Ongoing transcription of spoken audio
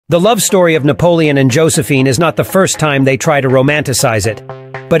The love story of Napoleon and Josephine is not the first time they try to romanticize it,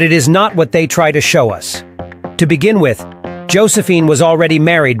 but it is not what they try to show us. To begin with, Josephine was already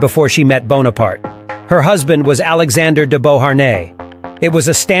married before she met Bonaparte. Her husband was Alexander De Beauharnais. It was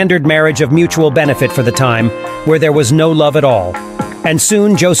a standard marriage of mutual benefit for the time, where there was no love at all. And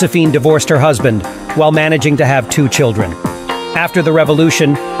soon Josephine divorced her husband, while managing to have 2 children. After the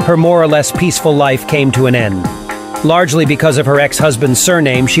revolution, her more or less peaceful life came to an end. Largely because of her ex-husband's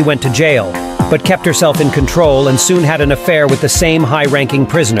surname, she went to jail, but kept herself in control and soon had an affair with the same high-ranking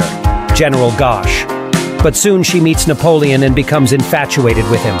prisoner, General Gosh. But soon she meets Napoleon and becomes infatuated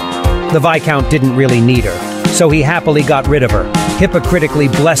with him. The Viscount didn't really need her, so he happily got rid of her, hypocritically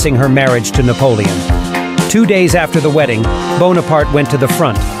blessing her marriage to Napoleon. 2 days after the wedding, Bonaparte went to the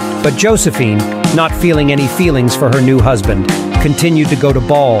front, but Josephine, not feeling any feelings for her new husband, continued to go to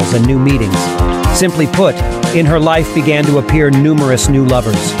balls and new meetings. Simply put, in her life began to appear numerous new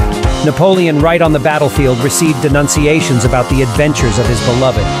lovers. Napoleon, right on the battlefield, received denunciations about the adventures of his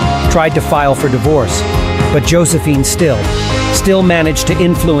beloved, tried to file for divorce, but Josephine still managed to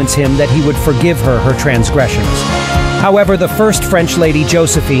influence him that he would forgive her transgressions. However, the first French lady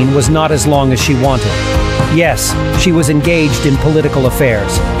Josephine was not as long as she wanted. Yes, she was engaged in political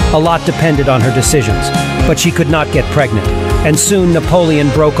affairs. A lot depended on her decisions, but she could not get pregnant, and soon Napoleon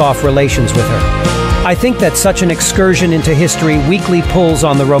broke off relations with her. I think that such an excursion into history weakly pulls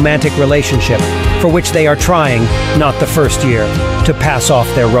on the romantic relationship, for which they are trying, not the first year, to pass off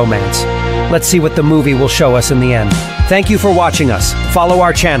their romance. Let's see what the movie will show us in the end. Thank you for watching us. Follow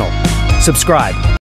our channel. Subscribe.